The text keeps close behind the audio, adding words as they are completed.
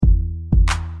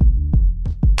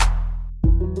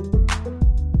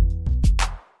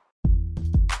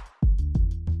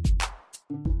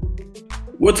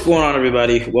What's going on,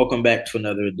 everybody? Welcome back to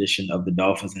another edition of the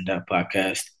Dolphins in Depth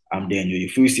podcast. I'm Daniel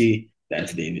Yafusi.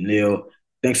 That's David Neal.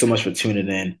 Thanks so much for tuning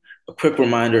in. A quick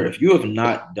reminder, if you have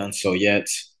not done so yet,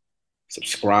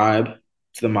 subscribe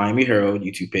to the Miami Herald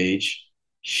YouTube page,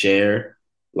 share,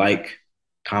 like,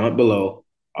 comment below,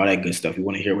 all that good stuff. We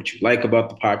want to hear what you like about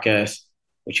the podcast,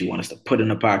 what you want us to put in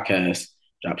the podcast.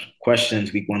 Drop some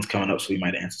questions. Week one's coming up, so we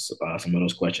might answer some of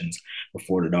those questions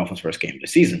before the Dolphins' first game of the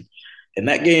season. And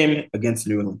that game against the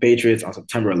New England Patriots on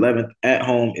September 11th at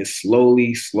home is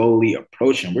slowly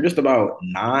approaching. We're just about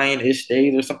 9-ish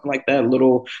days or something like that,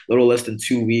 little less than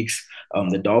 2 weeks.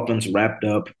 The Dolphins wrapped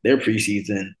up their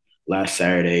preseason last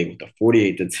Saturday with a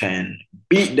 48-10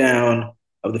 beatdown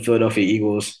of the Philadelphia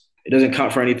Eagles. It doesn't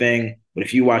count for anything, but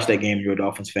if you watch that game, you're a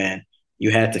Dolphins fan,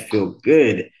 you had to feel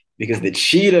good because the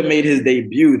Cheetah made his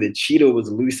debut. The Cheetah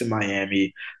was loose in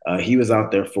Miami. He was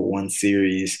out there for one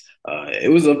series.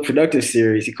 It was a productive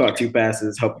series. He caught two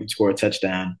passes, helped him score a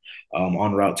touchdown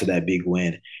en route to that big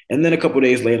win. And then a couple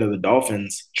days later, the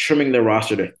Dolphins trimming their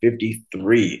roster to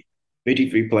 53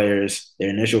 players, their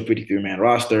initial 53-man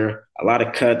roster, a lot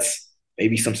of cuts,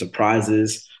 maybe some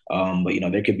surprises. But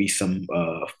there could be some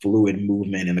fluid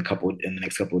movement in the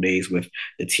next couple of days with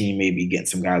the team maybe getting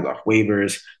some guys off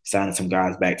waivers, signing some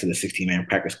guys back to the 16-man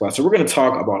practice squad. So we're going to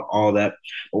talk about all that,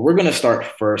 but we're going to start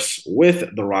first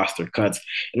with the roster cuts.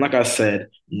 And like I said,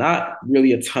 not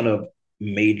really a ton of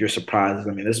major surprises.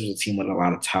 I mean, this was a team with a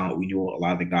lot of talent. We knew a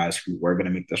lot of the guys who were going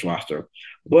to make this roster,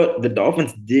 but the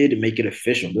Dolphins did make it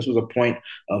official. This was a point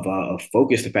of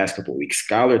focus the past couple of weeks.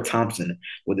 Skylar Thompson,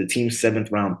 with the team's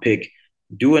seventh-round pick,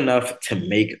 do enough to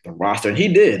make the roster. And he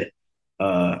did.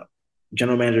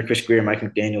 General Manager Chris Grier and Mike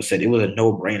McDaniel said it was a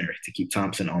no-brainer to keep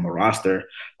Thompson on the roster.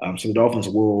 So the Dolphins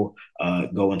will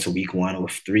go into week one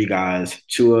with three guys: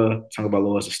 Tua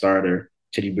Tagovailoa as a starter,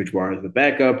 Teddy Bridgewater as the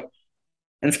backup,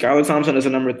 and Skylar Thompson as a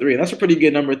number three. And that's a pretty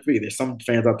good number three. There's some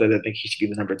fans out there that think he should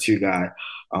be the number two guy.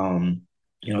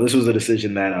 This was a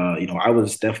decision that I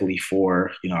was definitely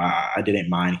for. I didn't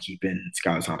mind keeping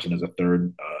Skylar Thompson as a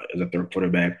third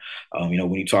quarterback.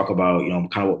 When you talk about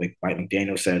kind of what Mike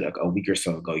McDaniel said a week or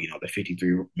so ago, the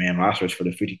 53-man rosters for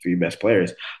the 53 best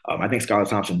players. I think Skylar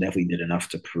Thompson definitely did enough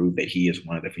to prove that he is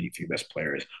one of the 53 best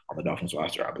players on the Dolphins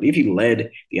roster. I believe he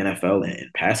led the NFL in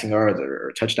passing yards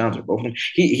or touchdowns or both of them.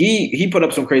 He put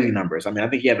up some crazy numbers. I mean, I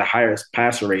think he had the highest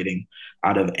passer rating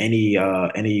out of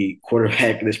any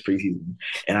quarterback this preseason.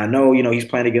 And I know, he's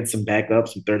playing against some backups,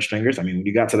 some third stringers. I mean, when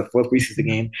you got to the fourth preseason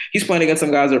game, he's playing against some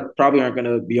guys that probably aren't going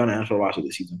to be on the NFL roster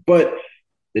this season. But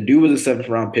the dude was a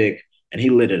seventh-round pick, and he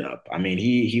lit it up. I mean,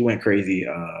 he went crazy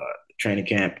training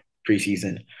camp,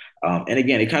 preseason. And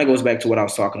again, it kind of goes back to what I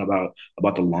was talking about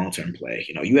the long-term play.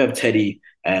 You have Teddy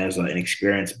as an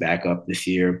experienced backup this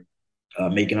year,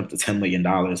 making up to $10 million, a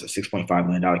 $6.5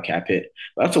 million cap hit.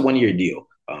 But that's a one-year deal.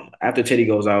 After Teddy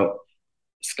goes out,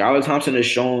 Skylar Thompson has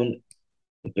shown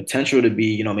the potential to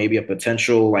be, maybe a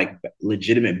potential like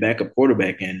legitimate backup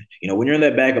quarterback. And, when you're in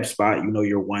that backup spot,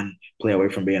 you're one play away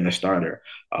from being the starter.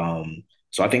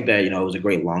 So I think that, it was a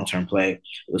great long-term play. It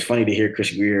was funny to hear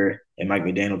Chris Grier and Mike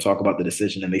McDaniel talk about the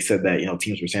decision. And they said that,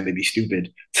 teams were saying they'd be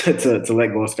stupid to let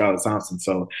go of Skylar Thompson.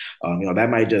 So, that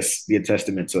might just be a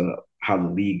testament to how the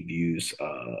league views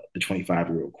the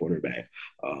 25-year-old quarterback.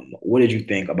 What did you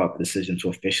think about the decision to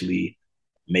officially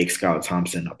make Skylar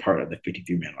Thompson a part of the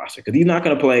 53-man roster? Because he's not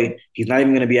going to play. He's not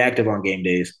even going to be active on game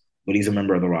days, but he's a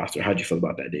member of the roster. How'd you feel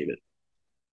about that, David?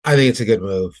 I think it's a good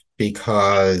move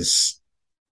because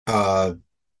the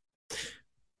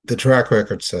track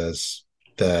record says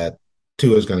that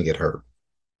Tua is going to get hurt.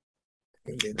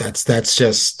 That's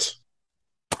just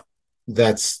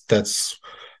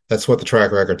that's what the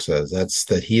track record says. That's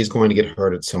that he is going to get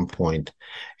hurt at some point,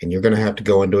 and you're going to have to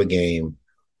go into a game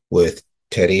with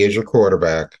Teddy as your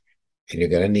quarterback, and you're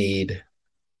going to need,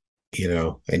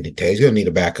 and Teddy's going to need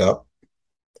a backup.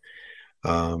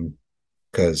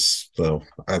 Because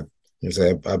I've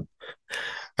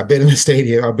been in the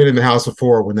stadium, I've been in the house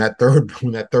before when that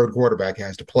third quarterback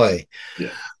has to play.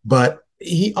 Yeah. But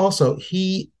he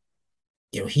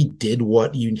did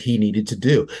what he needed to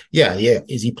do. Yeah.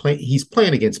 Is he playing? He's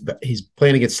playing against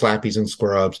slappies and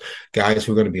scrubs, guys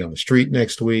who are going to be on the street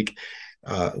next week,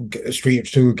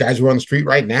 to guys who are on the street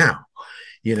right now,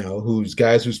 whose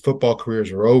football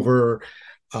careers are over.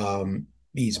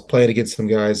 He's playing against some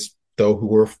guys though who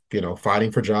were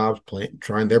fighting for jobs,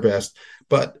 trying their best,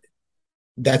 but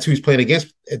that's who he's playing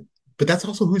against. But that's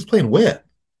also who he's playing with,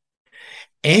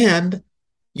 and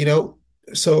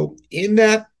so in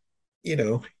that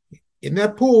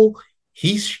pool,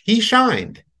 he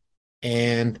shined,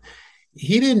 and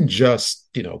he didn't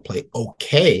just play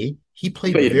okay. he He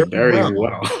played very played very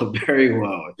well. well, very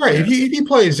well. Right. Yeah. If he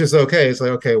plays just okay, it's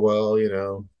like, okay, well,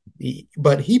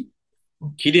 but He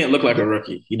didn't look like a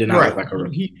rookie. He did not look right. like a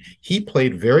rookie. He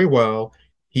played very well.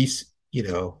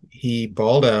 He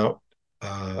balled out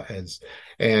as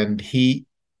and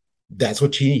that's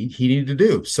what he needed to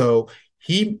do. So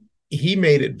he he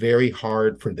made it very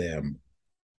hard for them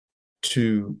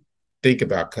to think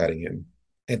about cutting him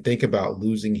and think about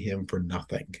losing him for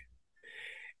nothing.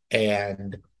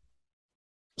 And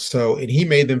and he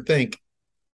made them think,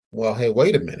 well, hey,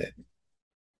 wait a minute.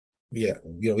 Yeah,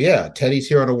 yeah, Teddy's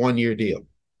here on a 1 year deal.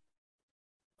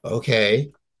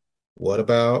 Okay, what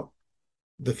about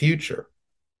the future?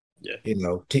 Yeah. You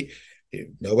know,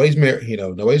 nobody's married.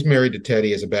 Nobody's married to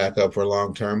Teddy as a backup for a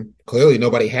long term. Clearly,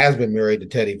 nobody has been married to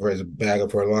Teddy for as a backup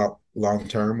for a long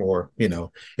term. Or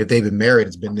if they've been married,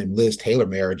 it's been them Liz Taylor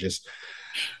marriages.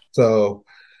 So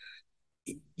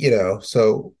you know,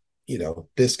 so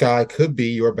this guy could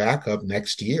be your backup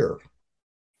next year.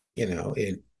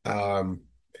 It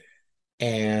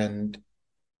and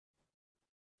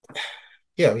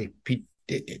yeah,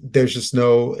 there's just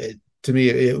to me,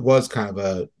 it was kind of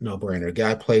a no brainer.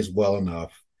 Guy plays well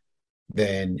enough,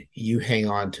 then you hang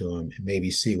on to him and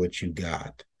maybe see what you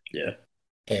got. Yeah.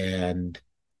 And,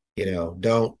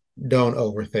 don't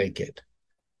overthink it.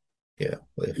 Yeah.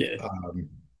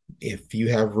 If you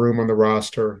have room on the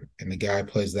roster and the guy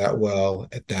plays that well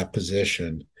at that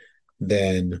position,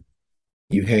 then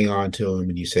you hang on to him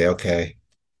and you say, okay,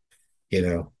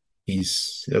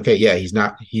 he's okay. Yeah,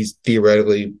 he's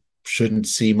theoretically shouldn't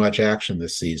see much action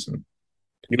this season.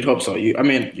 You'd hope so. You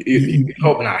You-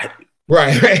 hope not.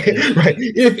 right, Yeah. right, right.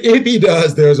 If he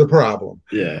does, there's a problem.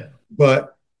 Yeah.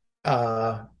 But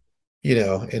uh,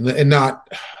 and not.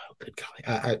 Good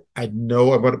golly, I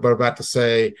know I'm about to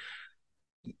say.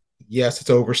 Yes, it's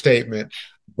overstatement,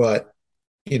 but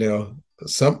you know,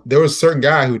 there was a certain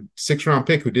guy who 6 round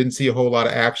pick who didn't see a whole lot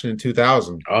of action in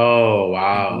 2000 Oh in New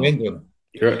wow. England.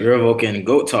 You're evoking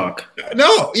goat talk.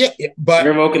 No, yeah, You're but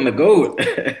evoking the goat.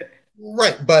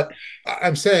 right, but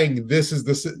I'm saying this is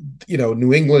this.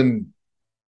 New England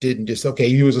didn't just okay.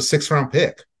 He was a 6 round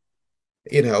pick,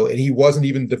 and he wasn't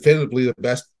even definitively the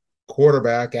best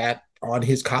quarterback on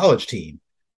his college team.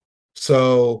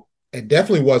 So, and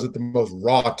definitely wasn't the most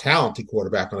raw talented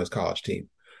quarterback on his college team.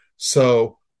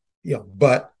 So,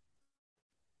 but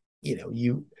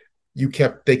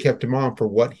they kept him on for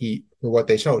what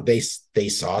they showed. They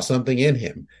saw something in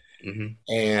him, Hmm.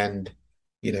 and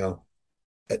you know,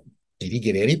 did he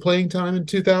get any playing time in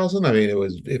 2000? I mean, it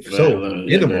was if Very so little.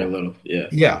 Yeah, very minimal. little. Yeah.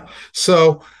 Yeah.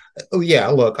 So, yeah.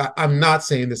 Look, I'm not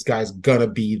saying this guy's gonna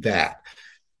be that.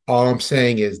 All I'm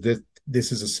saying is that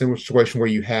this is a similar situation where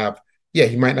you have, yeah,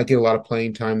 he might not get a lot of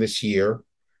playing time this year,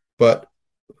 but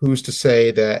who's to say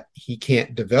that he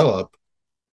can't develop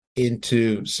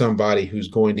into somebody who's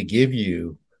going to give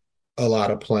you a lot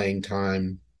of playing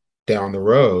time down the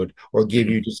road, or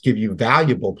Mhm. give you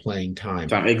valuable playing time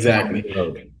Time down exactly. the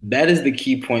road. That is the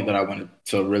key point that I wanted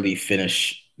to really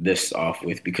finish this off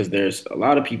with because there's a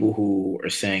lot of people who are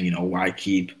saying, why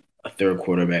keep a third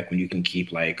quarterback when you can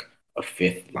keep like a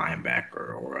fifth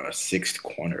linebacker or a sixth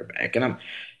cornerback? And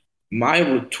my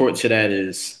retort to that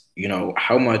is,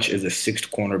 how much is a sixth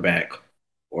cornerback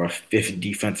or a fifth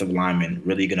defensive lineman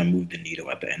really going to move the needle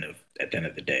at the end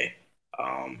of the day?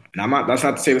 And that's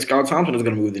not to say that Skylar Thompson is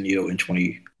going to move the needle in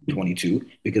 2022,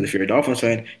 because if you're a Dolphins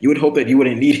fan, you would hope that you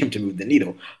wouldn't need him to move the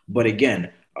needle. But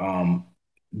again,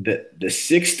 the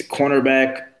sixth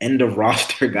cornerback end of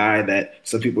roster guy that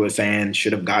some people are saying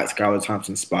should have got Skylar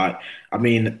Thompson's spot. I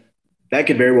mean, that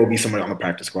could very well be somebody on the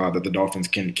practice squad that the Dolphins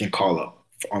can call up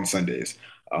on Sundays.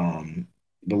 Um,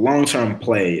 the long term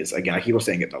play is, again, I keep on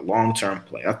saying it, the long term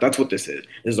play. That's what this is.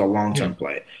 This is a long Yeah, term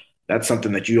play. That's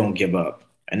something that you don't give up.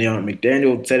 And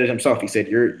McDaniel said it himself. He said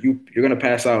you're gonna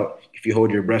pass out if you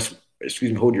hold your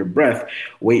breath,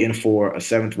 waiting for a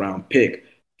seventh round pick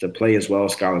to play as well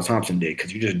as Skylar Thompson did,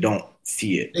 because you just don't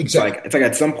see it. exactly. It's like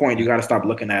at some point you got to stop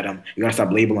looking at him. You got to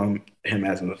stop labeling him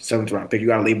as a seventh round pick. You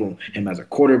got to label him as a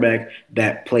quarterback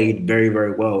that played very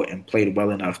very well and played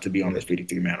well enough to be on this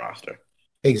 53 man roster.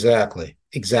 Exactly.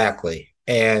 Exactly.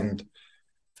 And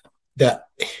that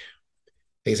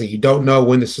they say you don't know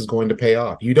when this is going to pay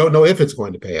off. You don't know if it's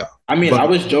going to pay off. I mean, But I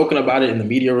was joking about it in the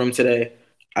media room today.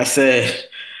 I said,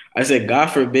 I said, God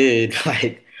forbid,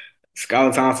 like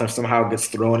Skylar Thompson somehow gets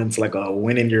thrown into like a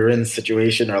win and you're in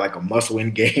situation or like a must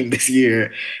win game this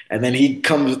year, and then he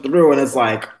comes through and it's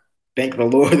like, thank the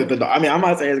Lord that I mean, I'm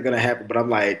not saying it's gonna happen, but I'm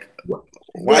like,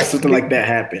 why right. something like that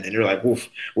happen? And you're like, woof,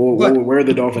 But where would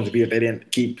the Dolphins be if they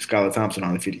didn't keep Skylar Thompson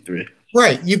on the 53?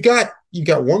 right, you've got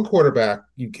one quarterback.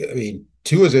 I mean,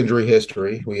 Tua's injury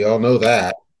history. We all know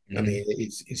that. I Mhm. mean,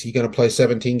 is he going to play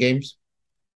 17 games?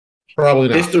 Probably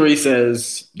not. History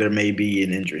says there may be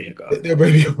an injury hiccup. There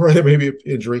may be there may be an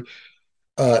injury.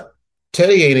 Uh,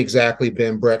 Teddy ain't exactly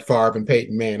been Brett Favre and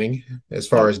Peyton Manning as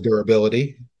far Nope, as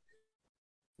durability.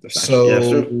 that's not true. Yeah, that's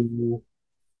So, true.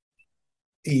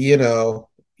 you know,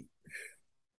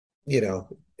 you know,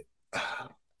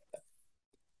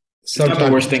 It's not the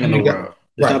sometimes worst thing in the you got world.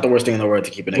 It's not right, the worst thing in the world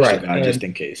to keep an extra right, guy just and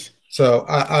in case. so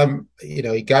I'm,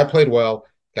 guy played well.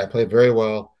 Guy played very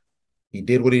well. He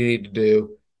did what he needed to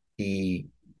do. He,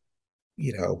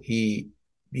 he,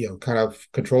 kind of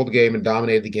controlled the game and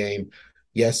dominated the game.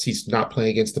 Yes, he's not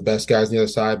playing against the best guys on the other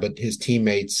side, but his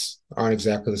teammates aren't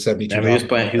exactly the I $72 mean, he was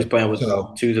guys. playing with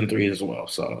So, twos and threes as well.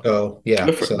 So yeah,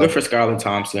 good for so Skylar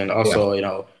Thompson. yeah.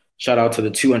 Also, shout out to the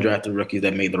two undrafted rookies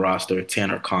that made the roster,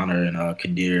 Tanner Connor and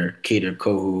Kader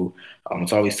Kohu.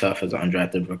 It's always tough as an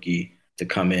undrafted rookie to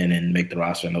come in and make the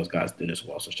roster, and those guys did as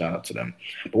well. So shout out to them.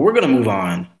 But we're gonna move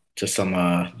on to some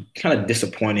kind of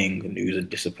disappointing news, a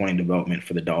disappointing development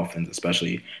for the Dolphins,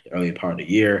 especially the early part of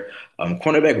the year.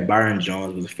 Cornerback Byron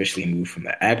Jones was officially moved from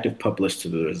the active pup list to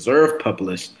the reserve pup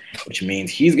list, which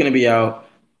means he's going to be out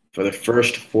for the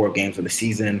first four games of the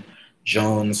season.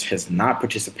 Jones has not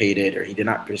participated, or he did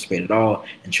not participate at all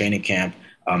in training camp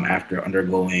after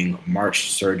undergoing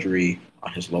March surgery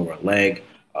on his lower leg.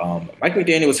 Mike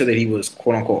McDaniel said that he was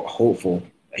quote unquote hopeful.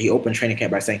 He opened training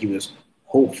camp by saying he was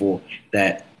hopeful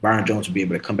that Byron Jones would be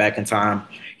able to come back in time.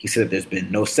 He said that there's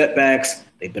been no setbacks,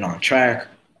 they've been on track.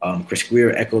 Chris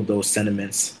Greer echoed those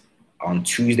sentiments on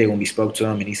Tuesday when we spoke to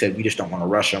him, and he said we just don't want to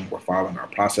rush him. We're following our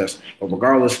process. But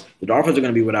regardless, the Dolphins are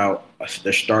going to be without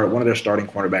one of their starting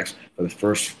cornerbacks for the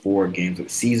first four games of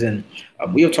the season.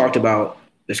 We have talked about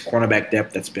this cornerback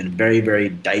depth that's been very, very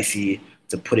dicey,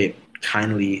 to put it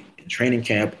kindly, in training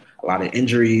camp. A lot of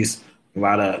injuries, a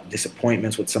lot of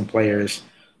disappointments with some players.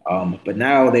 But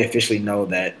now they officially know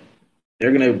that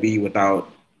they're going to be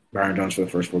without Byron Jones for the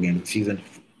first four games of the season,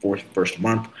 first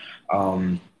month.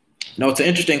 Um, no, it's an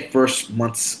interesting first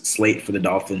month's slate for the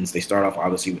Dolphins. They start off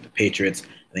obviously with the Patriots, and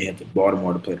they head to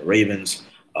Baltimore to play the Ravens.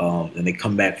 Then they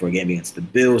come back for a game against the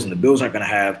Bills, and the Bills aren't going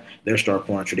to have their star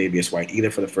corner Tre'Davious White either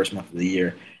for the first month of the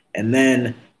year. And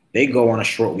then they go on a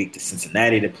short week to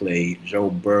Cincinnati to play Joe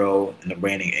Burrow and the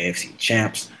reigning AFC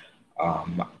champs.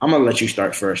 I'm gonna let you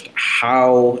start first.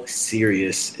 How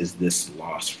serious is this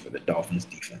loss for the Dolphins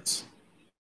defense?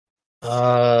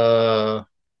 Uh,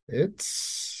 it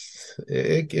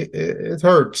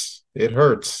hurts. It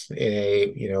hurts.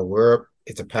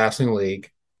 It's a passing league.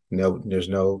 No, there's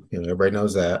no, everybody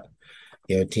knows that.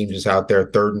 Teams just out there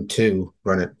 3rd and 2,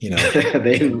 running, They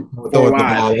four throwing the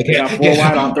wide. ball. They got four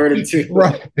wide on 3rd and 2.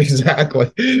 Right, exactly.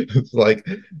 It's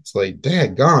like,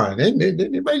 dang gone.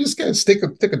 Anybody just gonna stick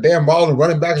a damn ball in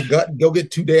running back's gut and go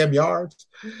get 2 damn yards?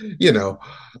 You know.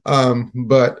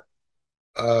 But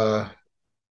uh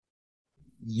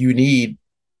you need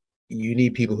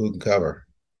people who can cover.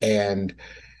 And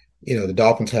the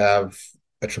Dolphins have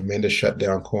a tremendous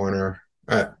shutdown corner.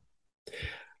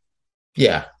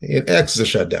 Yeah, X is a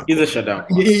shutdown He's a corner. shutdown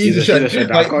corner. He's a He's shut a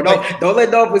shutdown like corner. like Don't let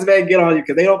Dolphins man get on you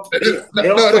because they don't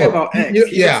no play no about X. He's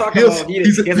just yeah talking about he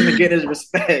doesn't get his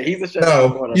respect. He's a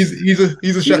shutdown no corner. he's a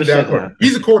He's a shutdown corner. shutdown.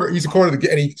 He's a corner and he's a corner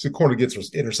that gets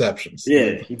interceptions. Let me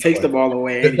Yeah, put he it that takes the way. ball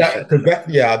away and he That, shuts it 'cause down.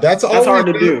 yeah, that's That's always hard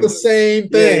to not the do. same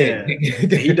Yeah, thing.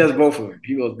 yeah. He does both of them.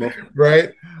 He goes both of them.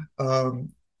 Right? Um,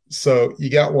 so you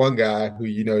got one guy who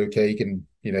okay, you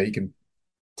can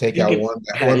take You out can, one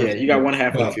yeah, you got receiver. one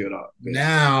half of the Well, field off, basically.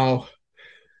 now,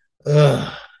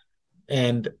 ugh,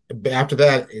 and after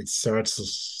that, it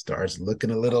starts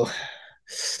looking a little.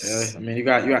 Yeah, I mean, you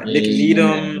got Nick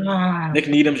Needham. Yeah. Nick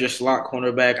Needham's your slot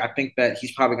cornerback. I think that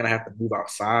he's probably gonna have to move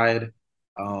outside.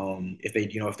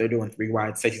 If they're doing three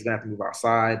wide, say he's gonna have to move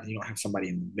outside. You don't have somebody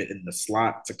in the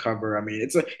slot to cover. I mean,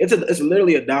 it's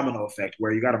literally a domino effect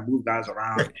where you got to move guys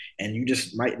around, Right. and you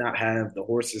just might not have the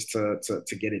horses to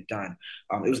get it done.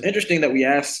 It was interesting that we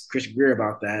asked Chris Greer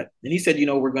about that, and he said, he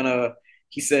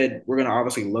said we're gonna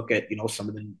obviously look at some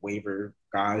of the waiver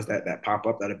guys that pop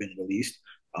up that have been released.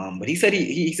 But he said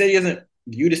he said he doesn't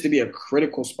view this to be a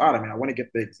critical spot. I mean, I want to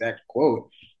get the exact quote.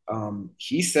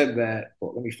 He said that.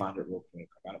 Well, let me find it real quick.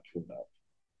 I gotta pull it up.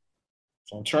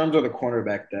 So in terms of the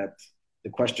cornerback depth, the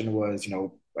question was,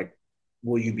 like,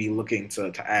 will you be looking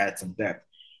to add some depth?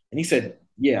 And he said,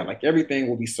 yeah, like everything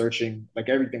will be searching the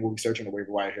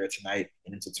waiver wire here tonight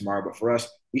and into tomorrow. But for us,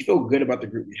 we feel good about the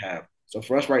group we have. So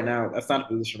for us right now, that's not a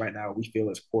position right now we feel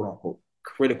is quote unquote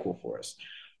critical for us.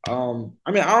 I mean,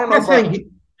 I don't I'm know not if I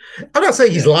saying. I'm not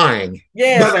saying he's Yeah. lying.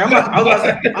 Yeah, I was like, I was about to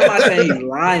say, I'm not saying he's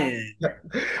lying,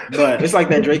 but it's like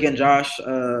that Drake and Josh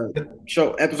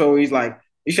show episode where he's like,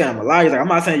 "You saying I'm a liar?" He's like, "I'm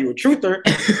not saying you're a truther."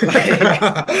 Like,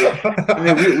 I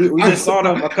mean, we I'm, just saw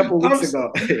them a couple of I'm, weeks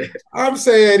ago. I'm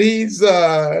saying he's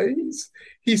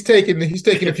taking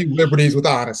a few liberties with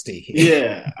honesty.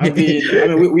 Yeah, I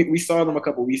mean, we saw them a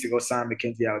couple of weeks ago sign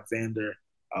Mackenzie Alexander.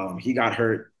 He got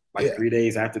hurt like Yeah. 3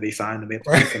 days after they signed him. They had to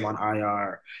place him on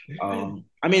IR.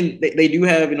 I mean, they do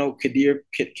have Kadir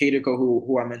Kadiko,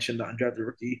 who I mentioned, the undrafted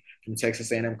rookie from Texas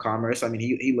A&M Commerce. I mean,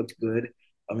 he looked good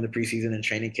in the preseason and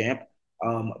training camp.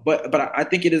 But I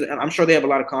think it is. I'm sure they have a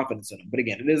lot of confidence in him. But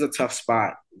again, it is a tough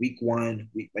spot. Week 1,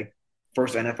 like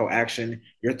first NFL action,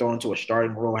 you're thrown into a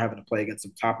starting role, having to play against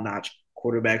some top notch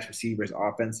quarterbacks, receivers,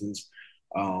 offenses.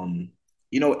 Um,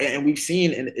 and we've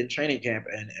seen in training camp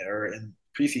or in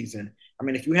preseason. I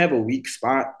mean, if you have a weak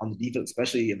spot on the defense,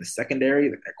 especially in the secondary,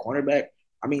 like at cornerback,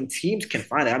 I mean, teams can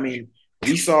find it. I mean,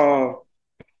 we saw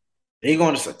they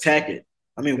going to just attack it.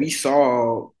 I mean, we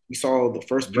saw the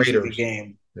first preseason Raiders.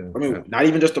 game. Yeah. I mean, not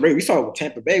even just the Raiders. We saw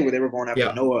Tampa Bay where they were going after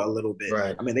Yeah. Noah a little bit.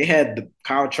 Right. I mean, they had the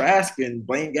Kyle Trask and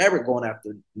Blaine Gabbert going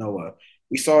after Noah.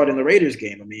 We saw it in the Raiders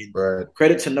game. I mean, Right.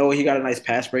 credit to Noah, he got a nice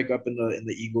pass breakup in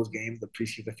the Eagles game, the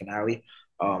preseason finale.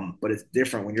 But it's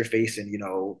different when you're facing,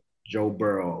 Joe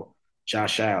Burrow,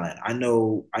 Josh Allen. I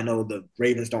know the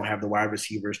Ravens don't have the wide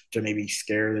receivers to maybe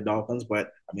scare the Dolphins,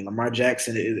 but I mean Lamar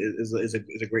Jackson is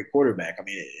a great quarterback. I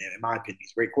mean, in my opinion,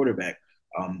 he's a great quarterback.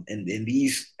 And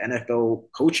these NFL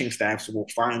coaching staffs will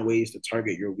find ways to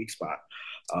target your weak spot.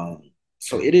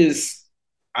 So it is.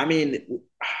 I mean,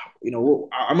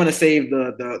 I'm gonna save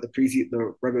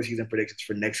the regular season predictions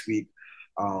for next week.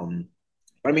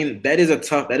 I mean, that is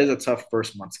a tough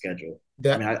first month schedule. I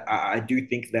That mean, I do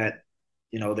think that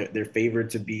they're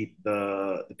favored to beat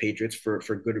the Patriots for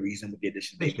good reason with the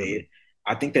additions they made.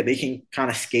 I think that they can kind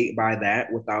of skate by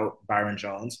that without Byron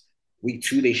Jones. Week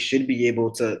 2, they should be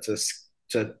able to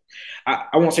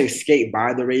I won't say skate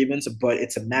by the Ravens, but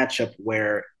it's a matchup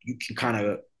where you can kind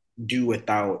of do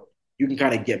without you can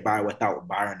kind of get by without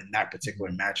Byron in that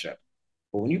particular matchup.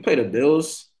 But when you play the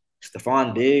Bills,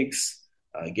 Stephon Diggs,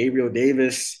 Gabriel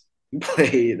Davis, you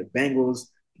play the Bengals,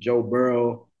 Joe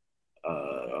Burrow,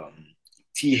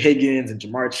 T. Higgins and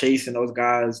Jamar Chase and those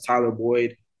guys, Tyler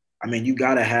Boyd. I mean, you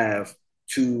got to have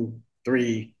 2,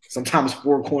 3, sometimes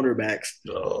 4 cornerbacks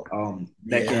oh,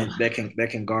 that yeah.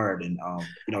 can guard. And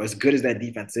as good as that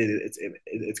defense is,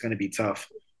 it's going to be tough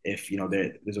if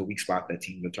there's a weak spot that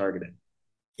teams are targeting.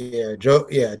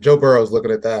 Joe Burrow's looking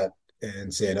at that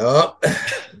and saying, "Oh,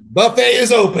 buffet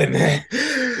is open." Yeah.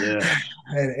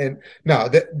 and no,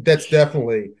 that's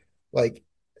definitely like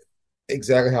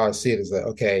exactly how I see it. Is that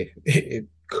okay? It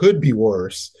could be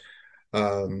worse.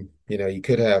 You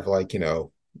could have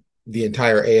the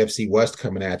entire AFC West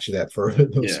coming at you that for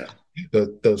Yeah.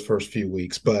 those first few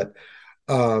weeks, but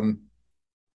um,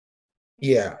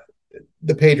 yeah,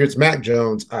 the Patriots, Mac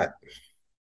Jones, I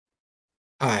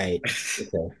okay.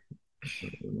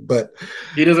 But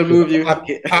He doesn't move you.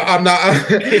 I'm not.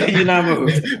 You're not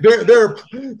moved.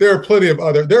 There are plenty of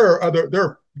other.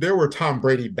 There were Tom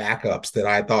Brady backups that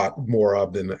I thought more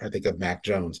of than I think of Mac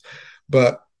Jones.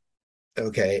 But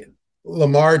okay,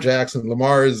 Lamar Jackson.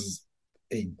 Lamar is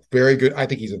a very good. I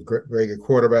think he's a very good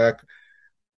quarterback.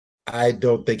 I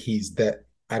don't think he's that.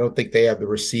 I don't think they have the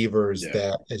receivers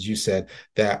that, as you said,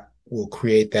 that will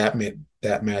create that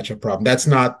matchup problem. That's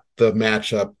not the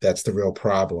matchup. That's the real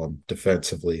problem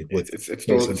defensively with it's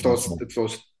those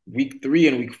week 3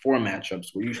 and week 4 matchups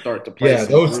where you start to play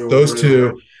those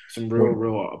two some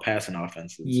real passing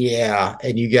offenses. Yeah,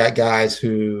 and you got guys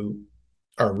who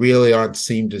are really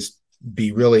seem to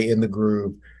be really in the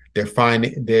groove.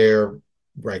 They're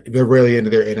right. They're really into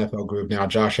their NFL groove now.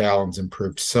 Josh Allen's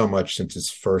improved so much since his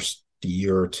first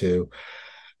year or two,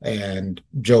 and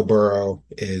Joe Burrow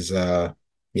is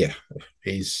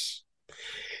he's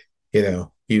he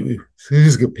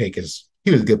was a good pick.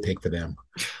 He was a good pick for them.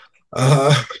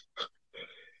 Uh,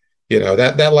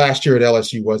 that last year at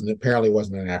LSU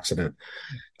wasn't an accident.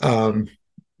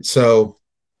 So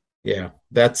yeah,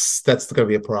 that's going to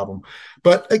be a problem.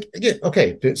 But again,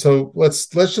 okay, so let's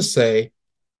just say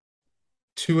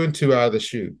 2-2 out of the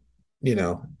chute.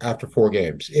 After 4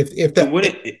 games, if that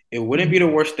it wouldn't be the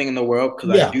worst thing in the world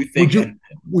because yeah, I do think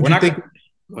would you think?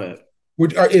 Go ahead.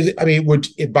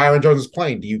 If Byron Jones is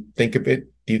playing, do you think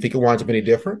it winds up any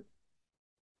different?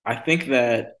 I think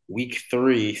that week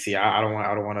 3. See, I don't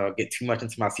want to get too much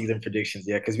into my season predictions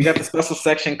yet because we got the special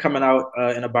section coming out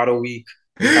in about a week.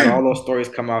 We had all those stories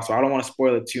come out, so I don't want to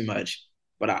spoil it too much.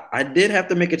 But I did have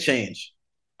to make a change.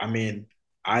 I mean,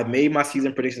 I made my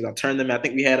season predictions. I turned them. I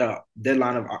think we had a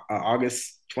deadline of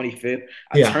August 25th.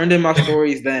 I Yeah. turned in my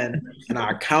stories then, and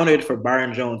I accounted for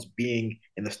Byron Jones being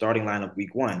in the starting lineup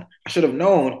week one. I should have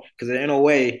known because there's no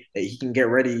way that he can get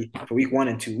ready for week one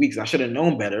in 2 weeks. I should have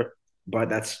known better, but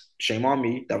that's shame on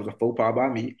me. That was a faux pas by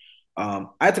me. I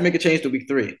had to make a change to week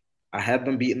three. I had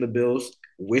them beating the Bills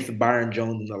with Byron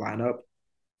Jones in the lineup.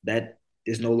 That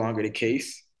is no longer the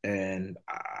case, and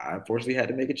I unfortunately had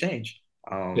to make a change.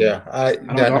 Yeah. I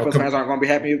know No, Dolphins fans aren't going to be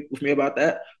happy with me about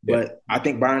that, yeah. but I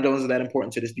think Byron Jones is that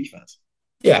important to this defense.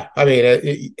 Yeah. I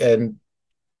mean, and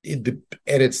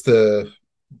it's the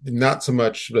not so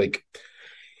much like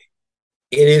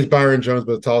it is Byron Jones,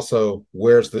 but it's also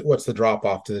what's the drop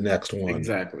off to the next one,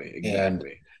 Exactly, and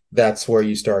exactly. that's where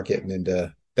you start getting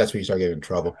into that's where you start getting in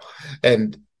trouble,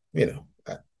 and you know,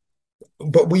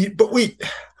 but we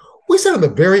said on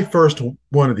the very first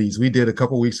one of these we did a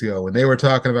couple weeks ago when they were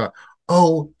talking about,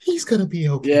 oh, he's gonna be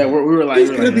Yeah, okay, we he's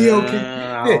were gonna like, be okay.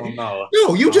 I Yeah. don't know,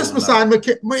 No, you I just don't know. signed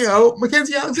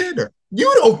Mackenzie Alexander.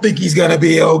 You don't think he's gonna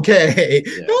be okay.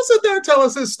 Yeah, Don't sit there and tell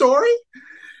us his story.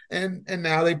 And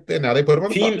now they put him on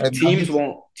the phone. And now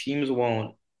teams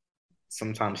won't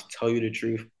sometimes tell you the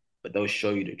truth, but they'll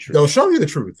show you the they'll truth show you the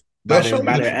truth. They'll show you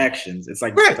by the their truth. actions.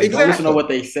 Right, Don't listen to exactly. what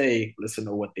they say, listen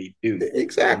to what they do. When they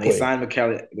Exactly. signed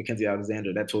Mackenzie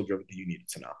Alexander, that told you everything you needed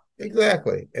to know.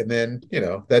 Exactly. And then,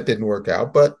 that didn't work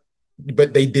out, but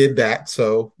they did that,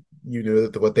 so you knew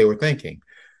that what they were thinking.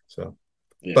 So,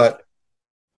 Yeah, but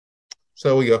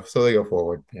so they go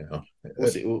forward. we'll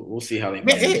see. We'll see how they Hey,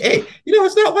 manage. hey,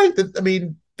 it's not like I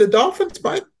mean, the Dolphins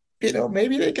might,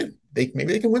 maybe they can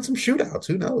win some shootouts.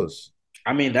 Who knows?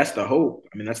 I mean, that's the hope.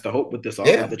 I mean, that's the hope with this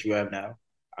offense Yeah. that you have now.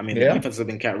 I mean, the Yeah. defense has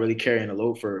been really carrying the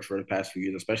load for the past few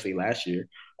years, especially last year.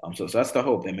 So that's the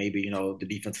hope that maybe the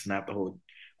defense does not have to hold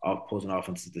opposing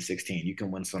offenses to 16. You can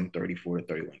win some 34 to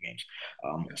 31 games.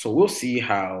 So we'll see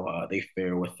how they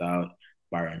fare without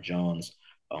Byron Jones.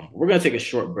 We're gonna take a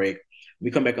short break. When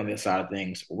we come back on the other side of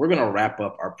things, we're gonna wrap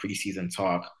up our preseason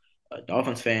talk.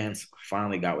 Dolphins fans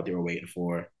finally got what they were waiting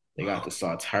for. They got to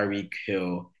saw Tyreek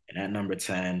Hill and at number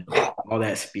 10, all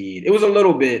that speed. It was a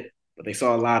little bit, but they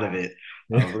saw a lot of it.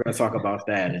 We're going to talk about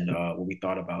that and what we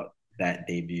thought about that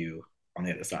debut on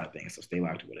the other side of things. So stay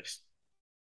locked with us.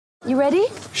 You ready?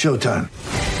 Showtime.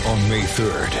 On May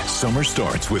 3rd, summer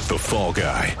starts with The Fall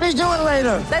Guy. Let's do it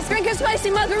later. Let's drink a spicy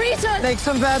margarita. Make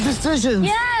some bad decisions.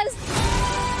 Yes!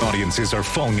 Audiences are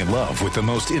falling in love with the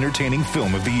most entertaining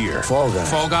film of the year. Fall guy.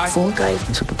 Fall Guy? Fall guy.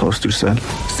 That's what the poster said.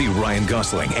 See Ryan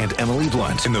Gosling and Emily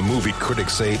Blunt in the movie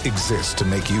critics say exists to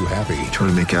make you happy.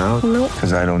 Trying to make it out? Nope.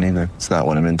 Because I don't either. It's not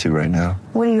what I'm into right now.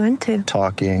 What are you into?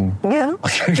 Talking. Yeah.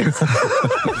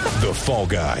 The Fall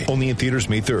Guy. Only in theaters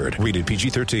May 3rd. Rated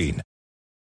PG-13.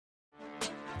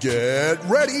 Get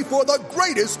ready for the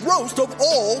greatest roast of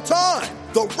all time.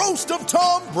 The Roast of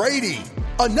Tom Brady.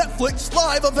 A Netflix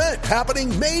live event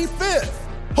happening May 5th.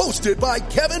 Hosted by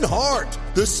Kevin Hart.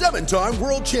 The 7-time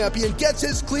world champion gets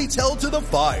his cleats held to the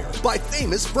fire by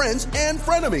famous friends and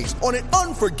frenemies on an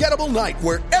unforgettable night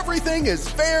where everything is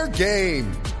fair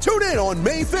game. Tune in on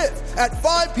May 5th at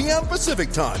 5 p.m.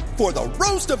 Pacific time for the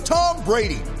Roast of Tom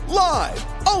Brady. Live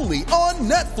only on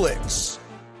Netflix.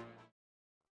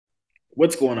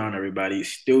 What's going on, everybody?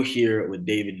 Still here with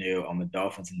David Neal on the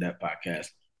Dolphins in Depth podcast,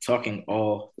 talking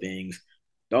all things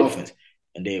Dolphins.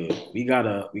 And David, we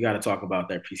gotta talk about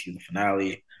that preseason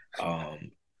finale. There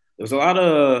was a lot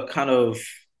of kind of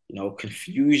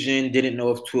confusion. Didn't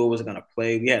know if Tua was gonna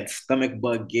play. We had stomach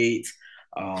bug gate.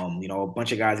 A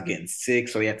bunch of guys getting sick,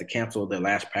 so we had to cancel their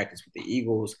last practice with the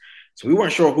Eagles. So we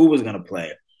weren't sure who was gonna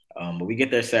play. But we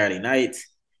get there Saturday night.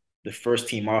 The first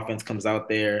team offense comes out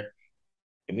there,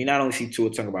 and we not only see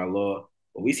Tua Tagovailoa,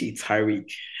 but we see Tyreek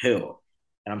Hill.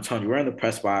 And I'm telling you, we're in the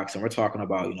press box and we're talking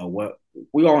about, what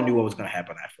we all knew what was going to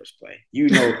happen that first play. You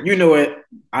know it.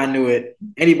 I knew it.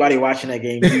 Anybody watching that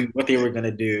game knew what they were going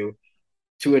to do.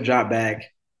 Tua dropped back.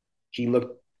 He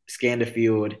scanned the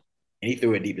field, and he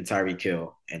threw it deep to Tyreek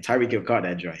Hill. And Tyreek Hill caught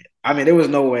that joint. I mean, there was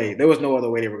no other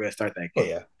way they were going to start that game. Oh,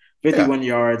 yeah. 51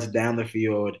 yards down the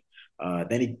field.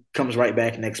 Then he comes right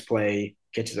back next play,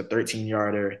 catches a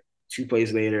 13-yarder. 2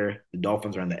 plays later, the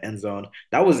Dolphins are in the end zone.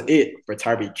 That was it for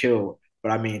Tyreek Hill.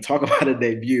 But, I mean, talk about a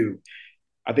debut.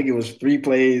 I think it was 3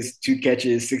 plays, 2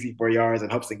 catches, 64 yards,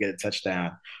 and hopes to get a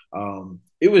touchdown.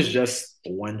 It was just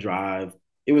one drive.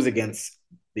 It was against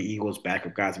the Eagles'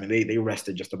 backup guys. I mean, they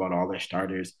rested just about all their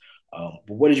starters. But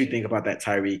what did you think about that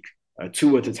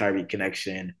Tua to Tyreek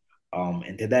connection?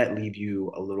 And did that leave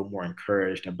you a little more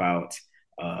encouraged about,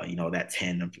 that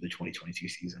tandem for the 2022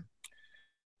 season?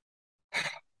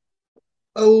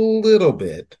 A little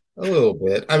bit. A little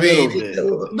bit. I A mean,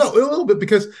 little bit. no, a little bit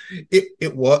because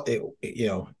it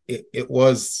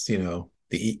was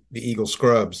the Eagle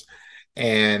scrubs,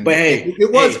 and But hey,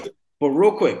 it was. but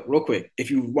real quick,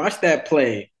 if you watch that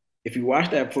play,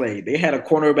 they had a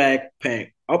cornerback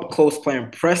playing up close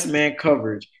playing press man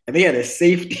coverage, and they had a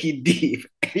safety deep.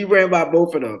 And he ran by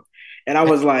both of them. And I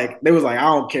was like, they was like, I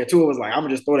don't care. Tua was like, I'm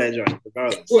gonna just throw that joint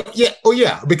regardless. Well, yeah, oh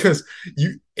yeah, because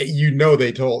they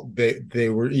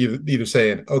were either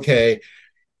saying, okay,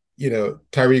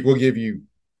 Tyreek will give you,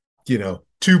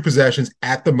 two possessions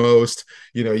at the most.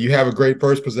 You have a great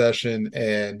first possession,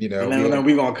 and And then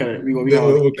we gonna cut it.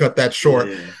 we'll cut that short.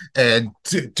 Yeah. And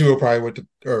Tua probably went to,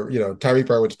 or Tyreek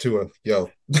probably went to Tua. Yo,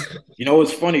 You know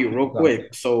what's funny, real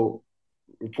quick? So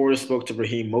reporters spoke to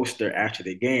Raheem Mostert after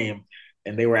the game,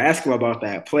 and they were asking him about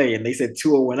that play, and they said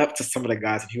Tua went up to some of the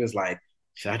guys, and he was like,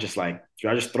 should I just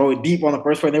throw it deep on the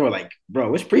first play? And they were like,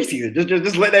 bro, it's preseason.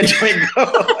 Just let that joint go."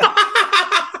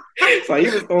 So he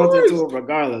was throwing it to him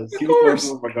regardless. He was throwing it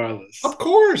to him regardless. Of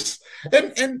course.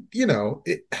 And no,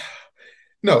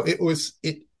 it was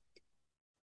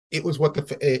what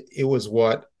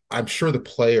I'm sure the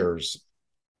players,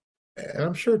 and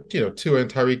I'm sure Tua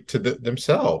and Tyreek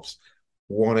themselves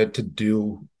wanted to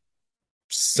do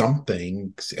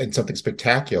something, and something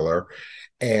spectacular,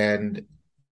 and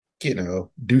they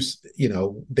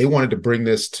wanted to bring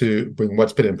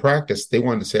what's been in practice. They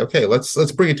wanted to say, okay,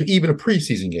 let's bring it to even a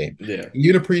preseason game. Yeah.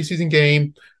 Even a preseason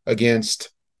game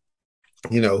against,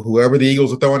 whoever the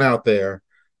Eagles are throwing out there,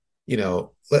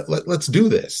 let's do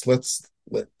this. Because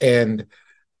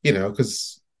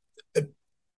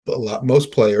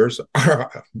most players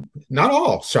are, not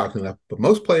all, shocking enough, but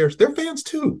most players, they're fans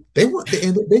too.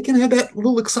 And they can have that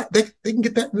little excitement. They can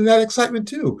get that excitement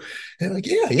too. And like,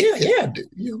 yeah,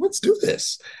 let's do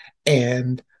this.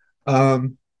 And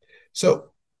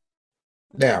so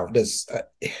now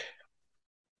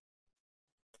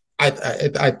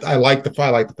I like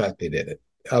the fact they did it.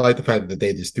 I like the fact that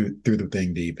they just threw the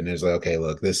thing deep, and it's like, okay,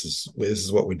 look, this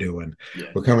is what we're doing.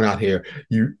 Yeah. We're coming out here.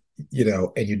 And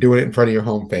you're doing it in front of your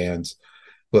home fans.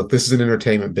 Look, this is an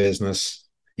entertainment business.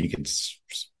 You can,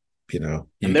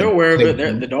 and they're aware of it.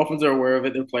 The Dolphins are aware of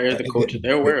it. The players, the coaches,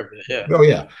 they're aware of it. Yeah. Oh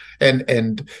yeah,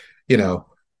 and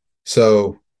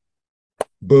so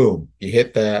boom, you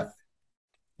hit that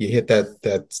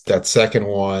second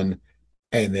one,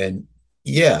 and then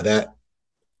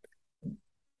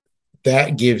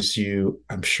that gives you.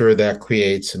 I'm sure that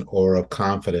creates an aura of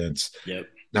confidence. Yep.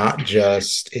 Not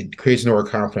just it creates an aura of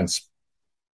confidence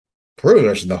pretty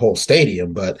much in the whole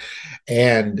stadium, but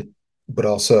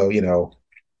also,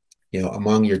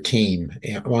 among your team,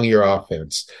 among your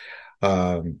offense,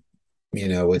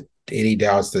 with any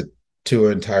doubts that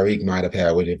Tua and Tyreek might have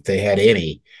had, if they had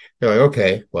any, they're like,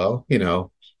 okay, well,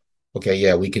 okay,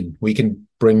 yeah, we can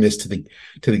bring this to the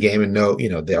game, and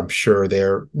I'm sure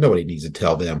nobody needs to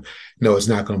tell them, no, it's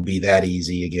not going to be that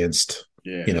easy against.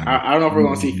 Yeah, I don't know if we're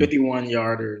going to see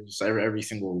 51-yarders every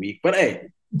single week, but hey,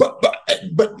 but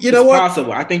you it's know what?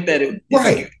 Possible. I think that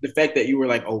right. The fact that you were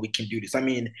like, oh, we can do this. I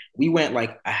mean, we went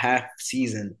like a half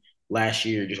season last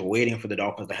year just waiting for the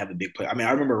Dolphins to have a big play. I mean,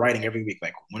 I remember writing every week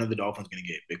like, when are the Dolphins going to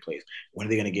get big plays? When are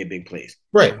they going to get big plays?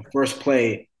 Right. First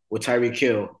play with Tyreek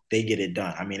Hill, they get it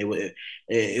done. I mean,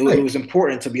 it was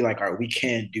important to be like, all right, we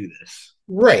can do this.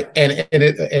 Right, and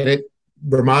it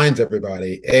reminds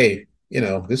everybody, hey,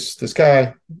 this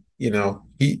guy,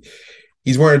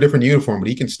 he's wearing a different uniform, but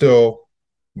he can still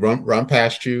run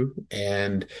past you,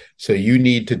 and so you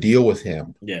need to deal with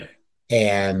him. Yeah.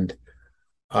 And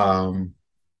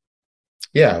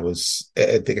it was,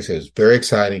 I think it was very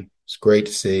exciting. It's great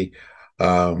to see.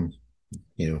 Very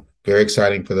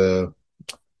exciting for the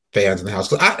fans in the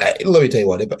house. Let me tell you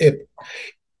what, if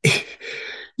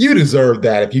you deserve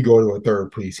that if you go to a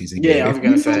third preseason game. Yeah, I was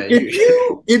going to say.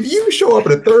 If you show up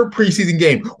at a third preseason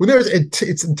game when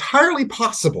it's entirely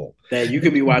possible that you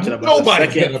could be watching about the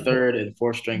second, third, and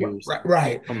fourth stringers.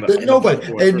 Right.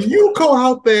 Nobody. And you go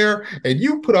out there and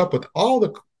you put up with all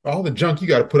the junk you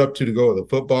got to put up to go to the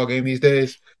football game these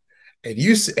days, and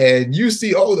you see,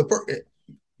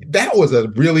 that was a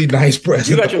really nice present.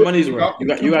 You got your money's worth. You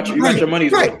got your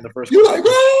money's worth in the first. You're like,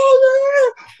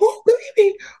 oh,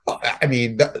 baby. I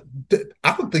mean,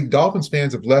 I don't think Dolphins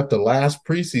fans have left the last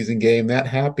preseason game that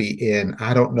happy in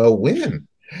I don't know when.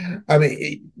 I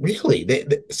mean, really.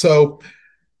 So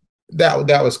that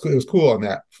was it was cool on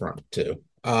that front too.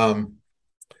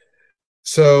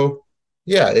 So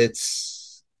yeah,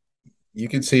 you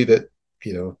can see that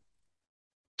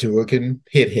Tua can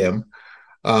hit him.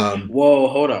 Whoa,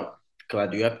 hold up, because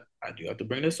I do have to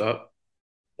bring this up.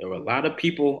 There were a lot of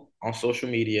people on social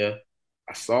media.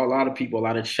 I saw a lot of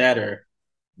chatter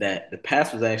that the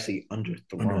pass was actually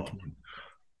underthrown.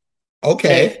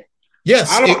 Okay. And Yes.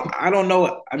 I don't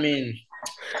know. I mean,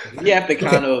 he have to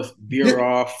kind of veer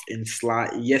off and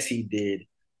slide. Yes, he did.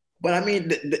 But I mean,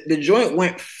 the joint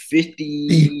went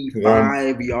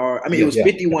 55 yards. I mean, it was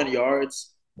 51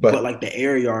 yards, but like the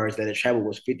air yards that it traveled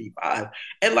was 55.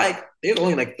 And like, there's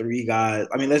only like three guys.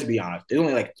 I mean, let's be honest. There's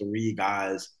only like three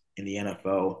guys in the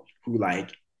NFL who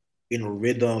like in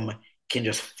rhythm can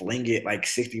just fling it like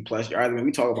 60 plus yards. I mean,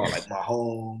 we talk about like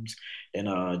Mahomes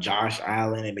and Josh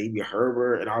Allen and maybe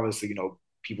Herbert. And obviously,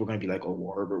 people are going to be like, oh,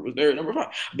 well, Herbert was there, number 5.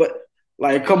 But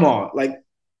like, come on. Like,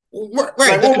 right.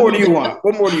 Like, what more do you want?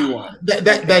 What more do you want?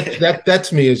 That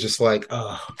to me is just like,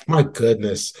 oh my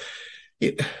goodness.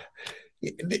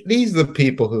 These are the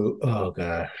people who, oh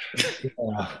gosh,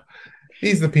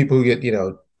 these are the people who get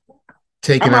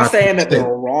taken. I'm not saying that they're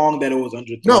wrong that it was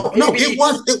underthrown. No, it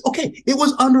was okay. It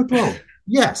was underthrown.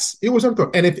 Yes, it was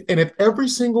underthrown. And if every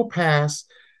single pass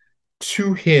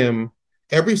to him,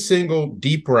 every single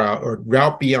deep route or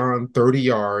route beyond 30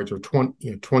 yards or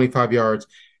 25 yards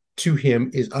to him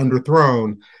is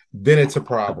underthrown, then it's a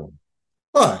problem.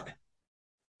 But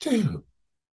dude,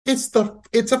 it's their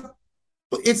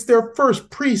first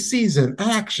preseason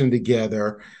action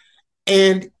together,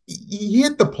 and you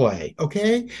hit the play,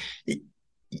 okay?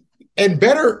 And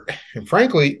better, and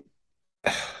frankly,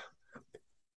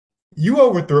 you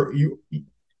overthrow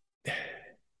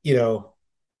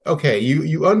okay,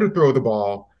 you underthrow the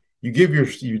ball, you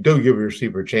don't give your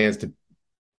receiver a chance to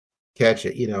catch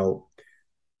it, you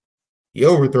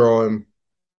overthrow him,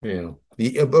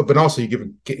 but also you give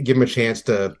him a chance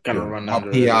to kind of run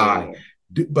out PI.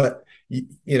 But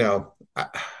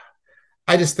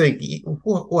I just think,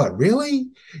 what really?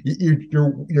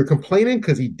 You're complaining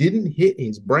because he didn't hit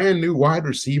his brand new wide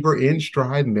receiver in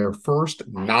stride in their first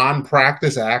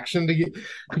non-practice action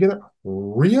together?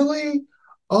 Really?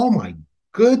 Oh my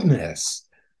goodness!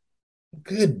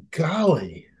 Good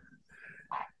golly!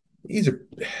 These are.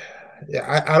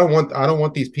 I don't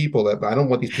want these people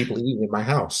eating in my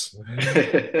house.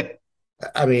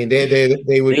 I mean, they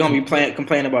would. They're gonna be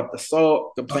complaining about the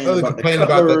salt, complaining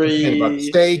about the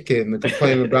steak, and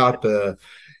complaining about the,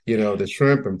 the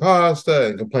shrimp and pasta,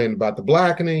 and complaining about the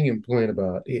blackening, and complaining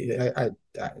about the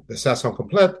sazon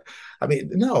complete. I mean,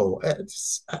 no.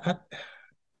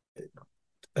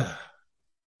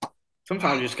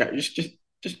 Sometimes you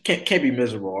just can't be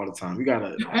miserable all the time. You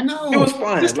gotta. I know. It was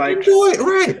fun. Just enjoy it,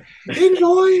 right?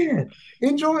 Enjoy it.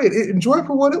 Enjoy it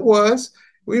for what it was.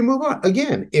 We move on.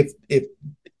 Again, if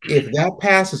that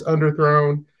pass is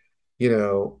underthrown,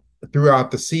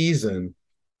 throughout the season,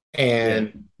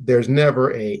 and there's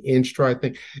never a in stride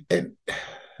thing, and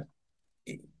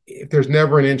if there's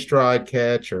never an in stride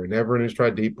catch or never an in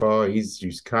stride deep ball,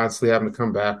 he's constantly having to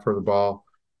come back for the ball.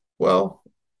 Well,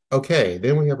 okay,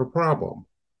 then we have a problem.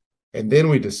 And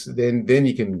then then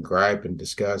you can gripe and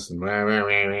discuss and we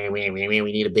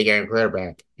need a big iron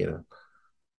quarterback,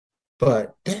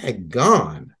 But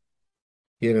daggone,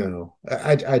 I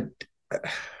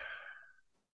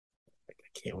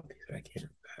can't with these. I can't.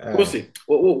 We'll see.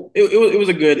 Well, it was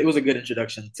a good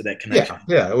introduction to that connection.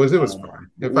 Yeah, it was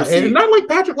fun. And not like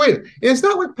Patrick. Wait, it's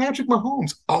not like Patrick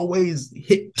Mahomes always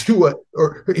hit Tua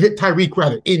or hit Tyreek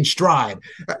rather in stride.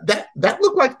 That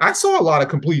looked like I saw a lot of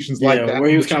completions like that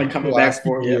where he was kind of coming back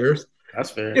for years.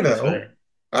 That's fair. That's fair.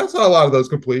 I saw a lot of those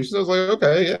completions. I was like,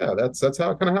 okay, yeah, that's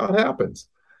how it happens.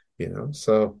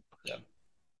 So.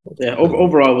 Yeah,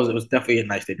 overall, it was definitely a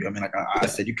nice debut. I mean, like I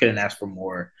said, you couldn't ask for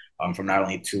more from not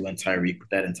only Tua and Tyreek, but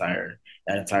that entire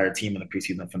team in the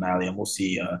preseason finale, and we'll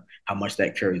see how much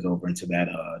that carries over into that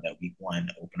week 1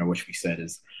 opener, which we said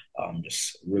is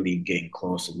just really getting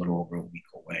close, a little over a week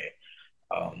away.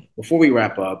 Before we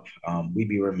wrap up, we'd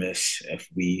be remiss if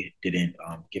we didn't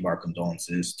give our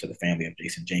condolences to the family of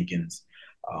Jason Jenkins,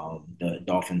 the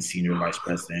Dolphins senior vice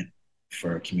president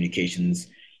for communications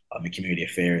and community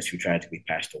affairs, who tragically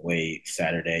passed away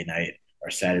Saturday, I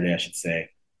should say.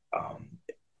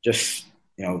 Just,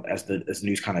 as the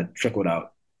news kind of trickled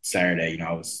out Saturday,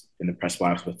 I was in the press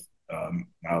box with my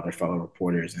other fellow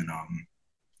reporters, and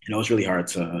it was really hard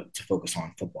to focus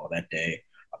on football that day.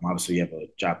 Obviously, you have a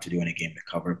job to do and a game to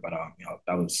cover, but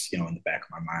that was in the back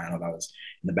of my mind. I know that was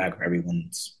in the back of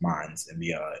everyone's minds in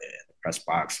the press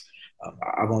box.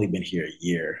 I've only been here a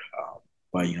year,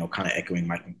 but kind of echoing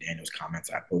Mike McDaniel's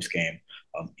comments at post game,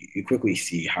 you quickly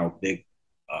see how big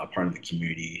part of the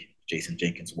community Jason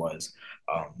Jenkins was.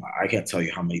 I can't tell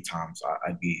you how many times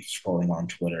I'd be scrolling on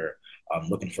Twitter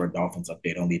looking for a Dolphins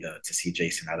update, only to see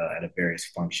Jason at a various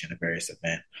function, a various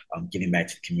event, giving back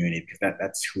to the community, because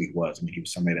that's who he was. I mean, he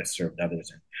was somebody that served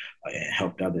others and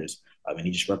helped others. I mean,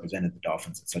 he just represented the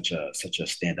Dolphins in such a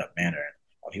stand up manner.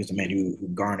 He was a man who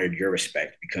garnered your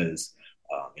respect because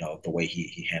the way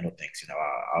he handled things.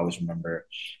 I always remember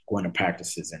going to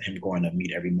practices and him going to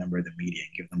meet every member of the media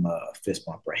and give them a fist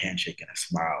bump or a handshake and a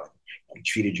smile. And he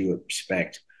treated you with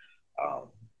respect. Um,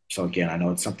 so again, I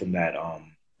know it's something that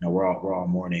we're all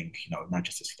mourning. Not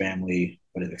just his family,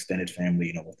 but his extended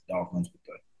family. With the Dolphins, with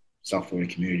the South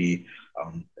Florida community,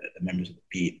 the members of the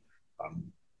beat.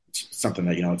 It's something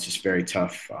that it's just very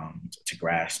tough to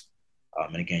grasp.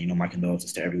 And again, my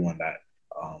condolences to everyone that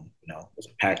was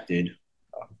impacted,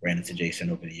 ran into Jason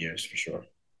over the years for sure.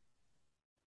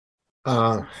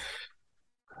 Uh,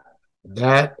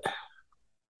 that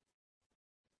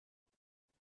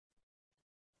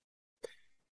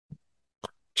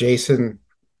Jason,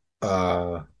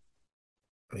 I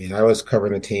was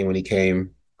covering the team when he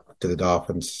came to the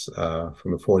Dolphins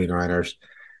from the 49ers.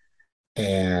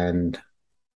 And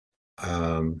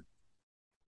I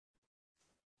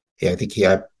think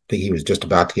he was just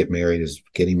about to get married, he was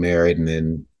getting married, and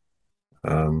then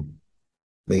I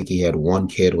think he had one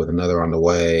kid with another on the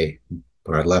way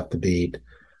when I left the beat.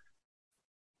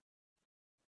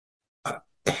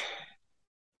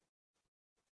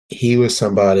 He was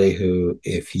somebody who,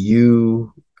 if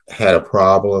you had a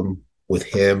problem with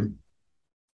him,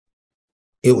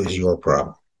 it was your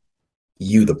problem.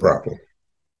 You the problem.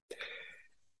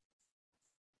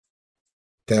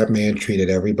 That man treated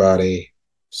everybody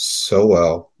so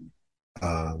well.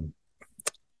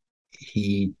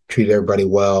 He treated everybody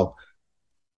well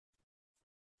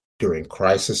during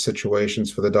crisis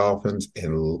situations for the Dolphins,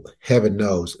 and heaven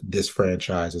knows this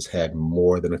franchise has had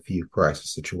more than a few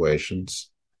crisis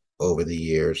situations over the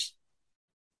years.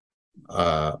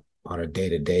 On a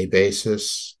day-to-day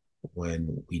basis,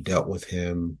 when we dealt with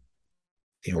him,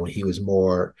 when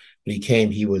he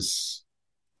came, he was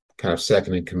kind of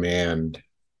second in command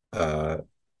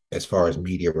as far as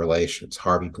media relations.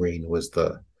 Harvey Green was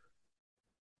the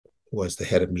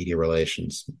head of media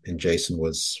relations, and Jason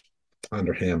was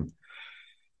under him.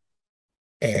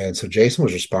 And so Jason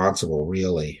was responsible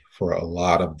really for a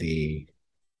lot of the,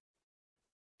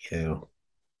 kind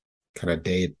of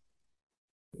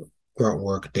grunt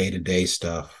work, day-to-day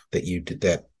stuff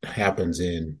that happens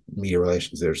in media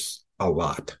relations. There's a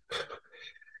lot.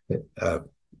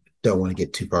 Don't want to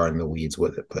get too far in the weeds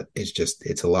with it, but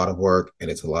it's a lot of work,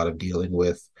 and it's a lot of dealing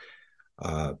with,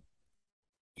 you're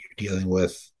dealing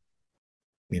with,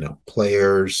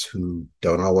 players who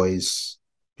don't always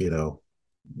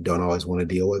want to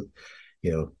deal with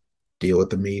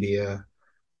the media.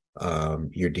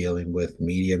 You're dealing with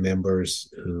media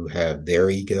members who have their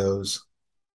egos,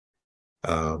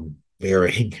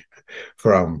 varying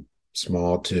from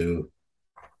small to,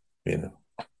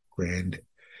 grand.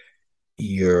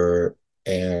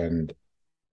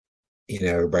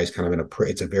 Everybody's kind of in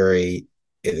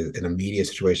a media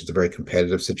situation, it's a very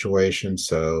competitive situation.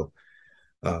 So,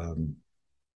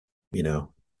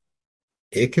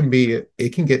 it can get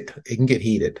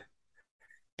heated,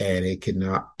 and it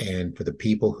cannot, and for the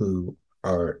people who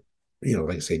are,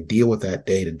 like I say, deal with that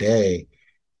day to day,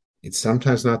 it's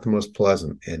sometimes not the most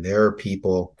pleasant. And there are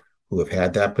people who have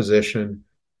had that position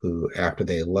who, after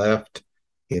they left,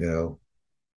 there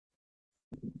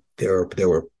were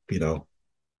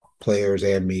players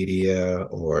and media,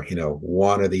 or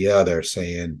one or the other,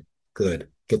 saying, "Good,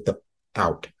 get the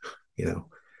out,"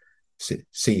 see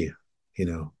you,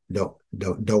 don't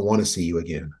want to see you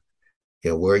again.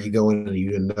 Where are you going? Are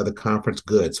you in another conference?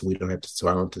 Good, so I don't have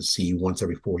to see you once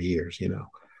every 4 years.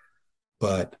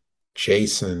 But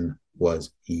Jason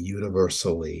was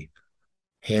universally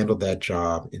handled that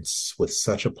job with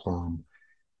such aplomb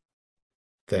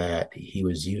that he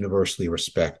was universally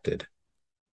respected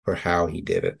for how he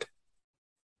did it,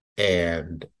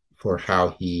 and for how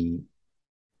he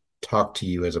talked to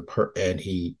you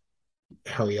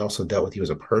how he also dealt with you as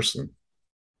a person,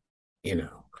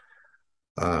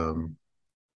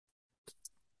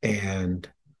 and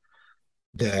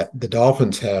that the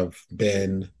Dolphins have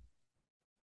been,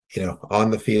 on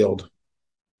the field,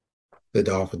 the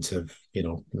Dolphins have,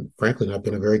 frankly, not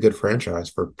been a very good franchise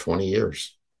for 20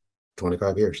 years,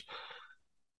 25 years.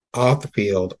 Off the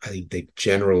field, I think they've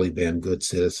generally been good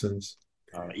citizens,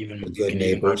 Even good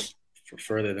neighbors.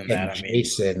 Further than And that, I mean,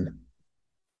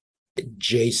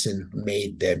 Jason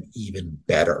made them even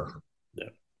better. yeah.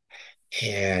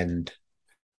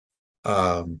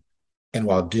 And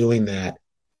while doing that,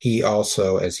 he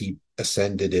also, as he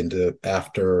ascended into,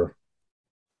 after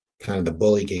kind of the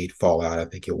Bullygate fallout, I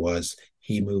think it was,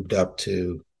 he moved up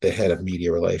to the head of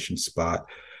media relations spot.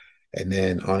 And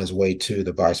then on his way to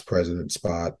the vice president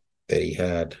spot that he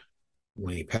had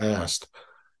when he passed,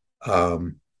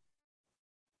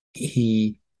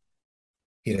 he,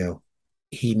 you know,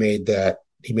 he made the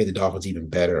Dolphins even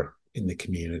better in the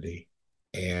community,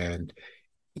 and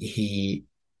he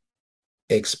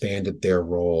expanded their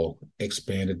role,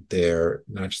 expanded their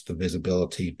not just the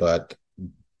visibility, but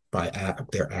by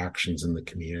their actions in the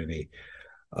community.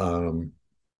 Um,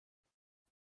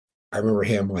 I remember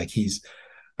him like he's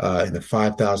in the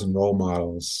 5,000 role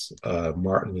models,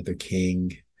 Martin Luther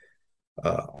King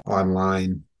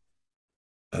online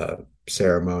uh,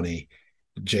 ceremony.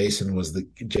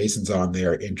 Jason's on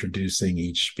there introducing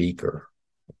each speaker,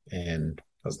 and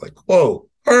I was like, "Whoa,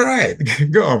 all right,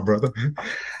 go on, brother."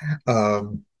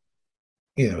 Um,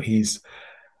 he's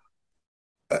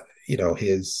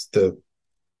his the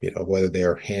whether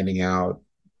they're handing out,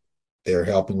 they're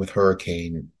helping with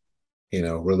hurricane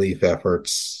relief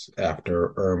efforts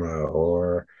after Irma,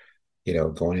 or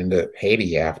going into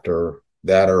Haiti after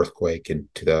that earthquake in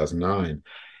 2009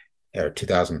 or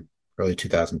 2000, early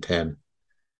 2010.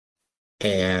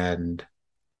 And,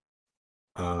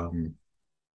 um,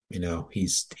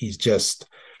 he's just,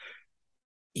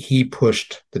 he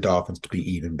pushed the Dolphins to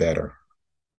be even better.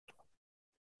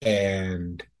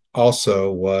 And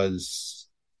also was,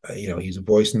 he's a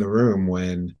voice in the room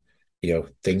when,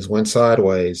 things went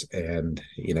sideways and,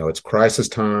 it's crisis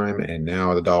time. And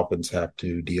now the Dolphins have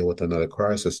to deal with another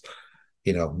crisis.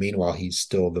 Meanwhile, he's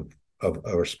still a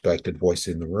respected voice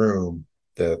in the room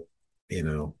that,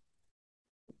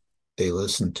 they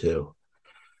listen to.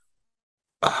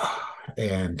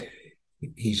 And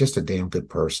he's just a damn good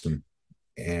person.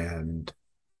 And,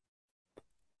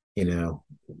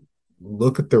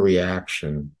 look at the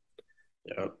reaction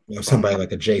of somebody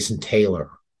like a Jason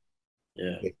Taylor,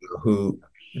 who,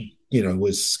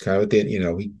 was kind of at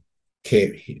the,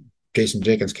 Jason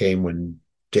Jenkins came when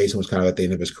Jason was kind of at the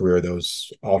end of his career,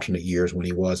 those alternate years when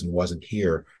he was and wasn't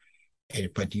here.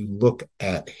 But you look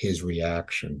at his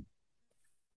reaction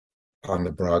on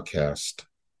the broadcast,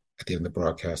 at the end of the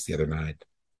broadcast the other night.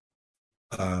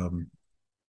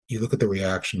 You look at the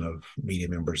reaction of media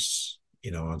members,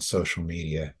 on social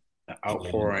media. The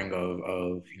outpouring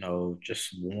of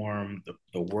just warm,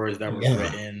 the words that were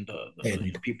written,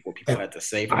 the people had to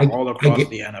say from all across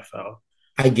the NFL.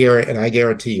 I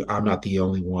guarantee you, I'm not the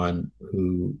only one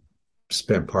who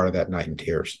spent part of that night in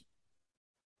tears.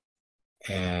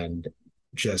 And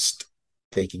just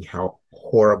thinking how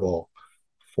horrible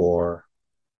you're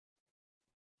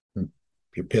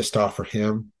pissed off for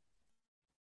him.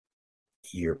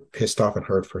 You're pissed off and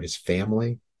hurt for his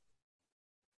family,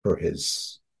 for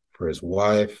his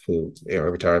wife, who,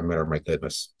 every time I met her, my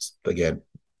goodness, again,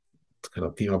 it's kind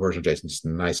of female version of Jason, just the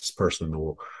nicest person in the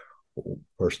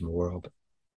world.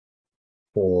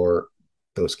 For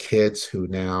those kids who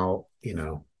now,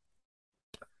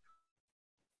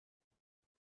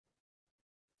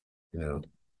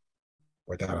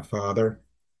 without a father,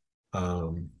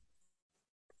 and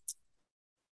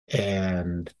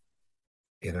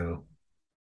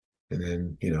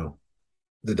then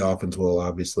the Dolphins will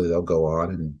obviously, they'll go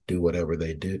on and do whatever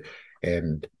they do,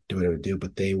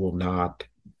 but they will not.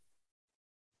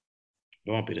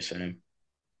 It won't be the same.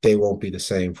 They won't be the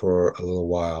same for a little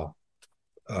while,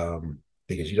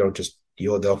 because you don't just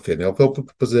they'll fill the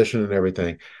position and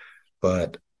everything,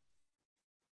 but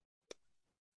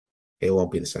it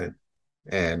won't be the same.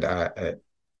 And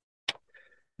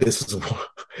this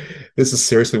is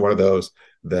seriously one of those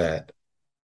that,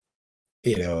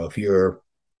 if you're,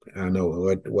 I don't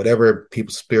know, whatever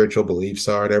people's spiritual beliefs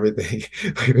are and everything,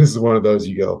 this is one of those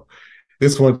you go,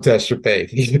 this one tests your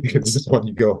faith. This is one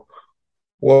you go,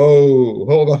 whoa,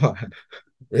 hold on.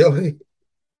 Really?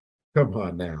 Come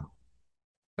on now.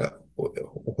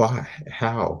 Why?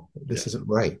 How? This isn't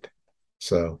right.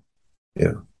 So,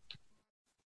 yeah.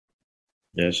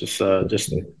 Yeah, it's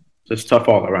just tough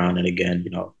all around. And again,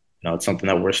 it's something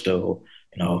that we're still,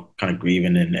 kind of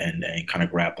grieving and kind of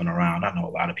grappling around. I know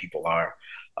a lot of people are.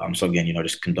 So again,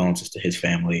 just condolences to his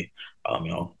family,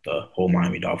 the whole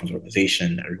Miami Dolphins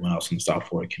organization, everyone else in the South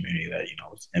Florida community that,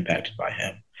 was impacted by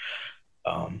him.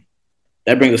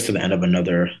 That brings us to the end of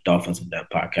another Dolphins in Depth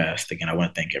podcast. Again, I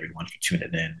want to thank everyone for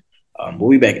tuning in.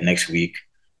 We'll be back next week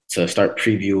to start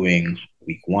previewing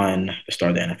week 1, the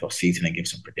start of the NFL season, and give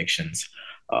some predictions.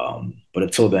 But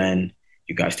until then,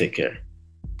 you guys take care.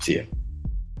 See you.